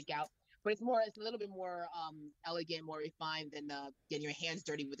don't want to take out. But it's a little bit more elegant, more refined than getting your hands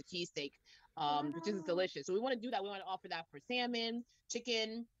dirty with a cheesesteak, which is delicious. So we want to do that. We want to offer that for salmon,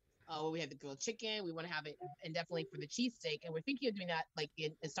 chicken. We have the grilled chicken. We want to have it, and definitely for the cheesesteak. And we're thinking of doing that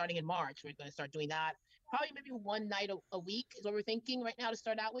starting in March. We're going to start doing that. Probably maybe one night a week is what we're thinking right now to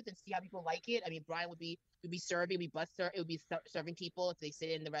start out with, and see how people like it. I mean, Brian would be serving, it would be serving people if they sit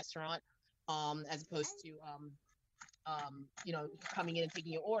in the restaurant, as opposed to coming in and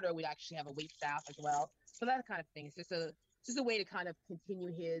taking your order. We'd actually have a wait staff as well. So that kind of thing. It's just a way to kind of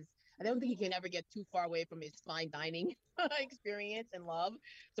continue his. I don't think he can ever get too far away from his fine dining experience and love.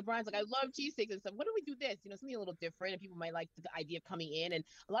 So Brian's like, I love cheesesteaks and stuff. What do we do this? Something a little different, and people might like the idea of coming in. And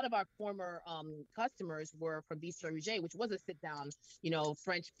a lot of our former customers were from Bistro Rouget, which was a sit-down,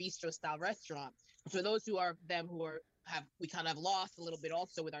 French bistro style restaurant. For those who we kind of lost a little bit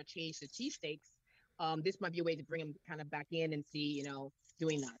also with our change to cheesesteaks. This might be a way to bring them kind of back in and see,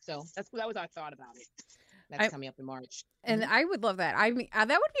 doing that. So that was our thought about it. That's coming up in March. And I would love that. I mean, that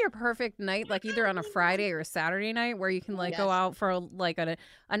would be a perfect night, like either on a Friday or a Saturday night, where you can go out for like a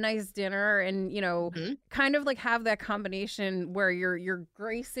nice dinner and, kind of like have that combination where you're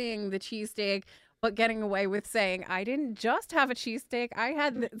gracing the cheesesteak, but getting away with saying, I didn't just have a cheesesteak. I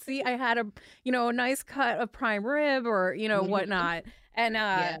had a nice cut of prime rib or, whatnot. And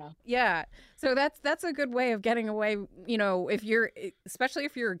so that's a good way of getting away, especially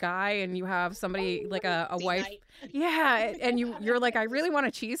if you're a guy and you have somebody like a wife. Yeah. And you're like, I really want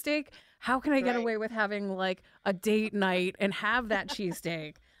a cheesesteak. How can I get away with having like a date night and have that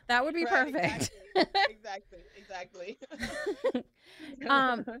cheesesteak? That would be perfect. Exactly.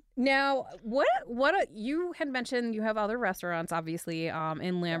 Now, what you had mentioned, you have other restaurants, obviously, in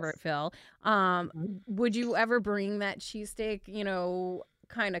Lambertville. Would you ever bring that cheesesteak,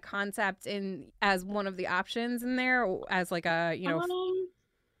 kind of concept in as one of the options in there, or as like a, I don't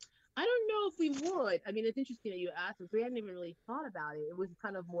know if we would. I mean, it's interesting that you asked, because we hadn't even really thought about it. It was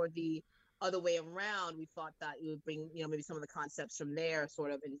kind of more the other way around. We thought that you would bring, maybe some of the concepts from there,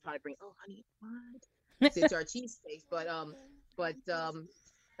 sort of, and try to bring, honey, what? Into our cheesesteaks, but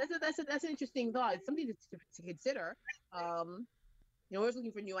that's an interesting thought. It's something to consider. We're always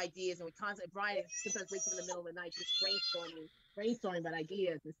looking for new ideas, and we constantly, Brian sometimes wakes up in the middle of the night just brainstorming about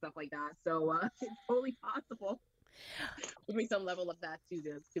ideas and stuff like that. So it's totally possible. bring some level of that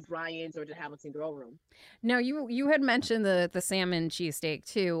to Brian's or to Hamilton Grill Room. Now, you had mentioned the salmon cheesesteak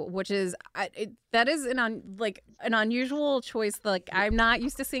too, which is that is an unusual choice. Like, I'm not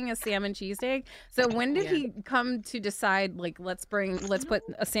used to seeing a salmon cheesesteak. So when did he come to decide, like, let's put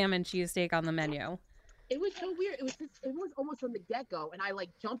a salmon cheesesteak on the menu? It was so weird. It was almost from the get-go, and I like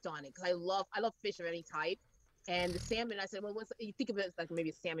jumped on it because I love fish of any type. And the salmon, I said, well, you think of it as like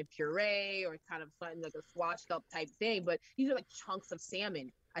maybe a salmon puree or kind of something like a swashed up type thing, but these are like chunks of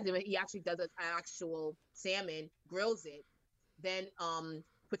salmon. I said, he actually does an actual salmon, grills it, then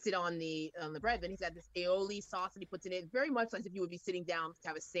puts it on the bread. Then he's got this aioli sauce that he puts in it, very much like if you would be sitting down to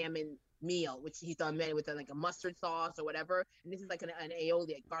have a salmon meal, which he's done many with like a mustard sauce or whatever. And this is like an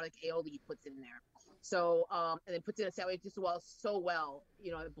aioli, a garlic aioli he puts in there. So, and then puts in a sandwich so well,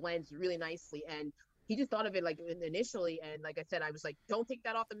 it blends really nicely. And he just thought of it like initially. And like I said, I was like, don't take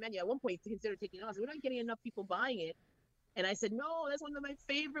that off the menu. At one point, he considered taking it off. We're not getting enough people buying it. And I said, no, that's one of my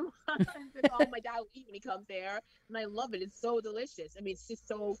favorite ones. And my dad will eat when he comes there. And I love it. It's so delicious. I mean, it's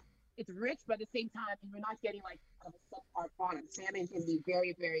just it's rich, but at the same time, you're not getting like a subpar product. Salmon can be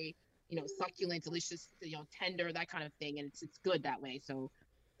very, very, succulent, delicious, tender, that kind of thing. And it's good that way. So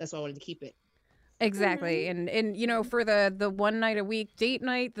that's why I wanted to keep it. Exactly. And for the one night a week date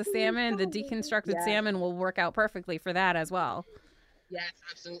night, the salmon, the deconstructed salmon will work out perfectly for that as well. Yes,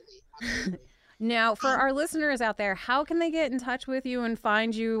 absolutely. Now, for our listeners out there, how can they get in touch with you and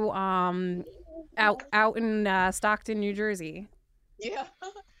find you out in Stockton, New Jersey? Yeah.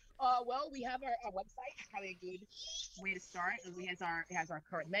 Well, we have our website. It's probably a good way to start. It has our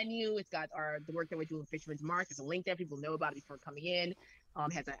current menu. It's got the work that we're doing with Fisherman's Mark. There's a link there. People know about it before coming in.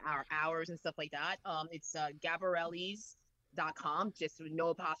 Has our hours and stuff like that. It's Gabarellis.com, just with no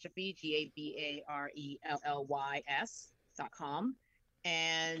apostrophe, GABARELLYS.com.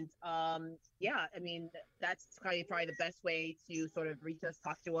 And I mean, that's probably the best way to sort of reach us,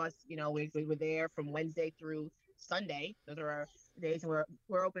 talk to us. We were there from Wednesday through Sunday. Those are our days. We're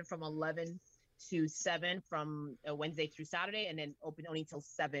open from 11 to 7 from Wednesday through Saturday, and then open only till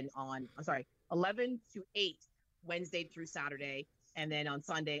 11 to 8 Wednesday through Saturday. And then on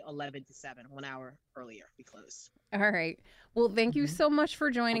Sunday, 11 to 7, 1 hour earlier, we close. All right. Well, thank you so much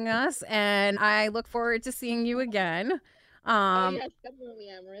for joining us, and I look forward to seeing you again. Yes, definitely,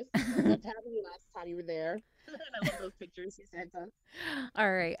 Amaris. I loved having you last time you were there. I love those pictures you sent us.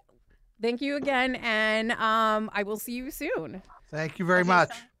 All right. Thank you again, and I will see you soon. Thank you very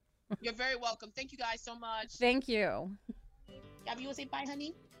much. You're very welcome. Thank you guys so much. Thank you. Gabby, you want to say bye,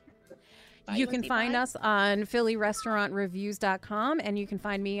 honey? You can find us on PhillyRestaurantReviews.com, and you can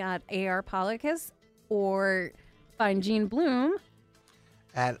find me at A.R. Policus, or find Jean Bloom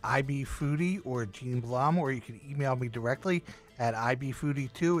at IB Foodie or Jean Blum, or you can email me directly at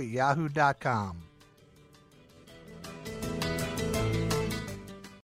ibfoodie2@yahoo.com.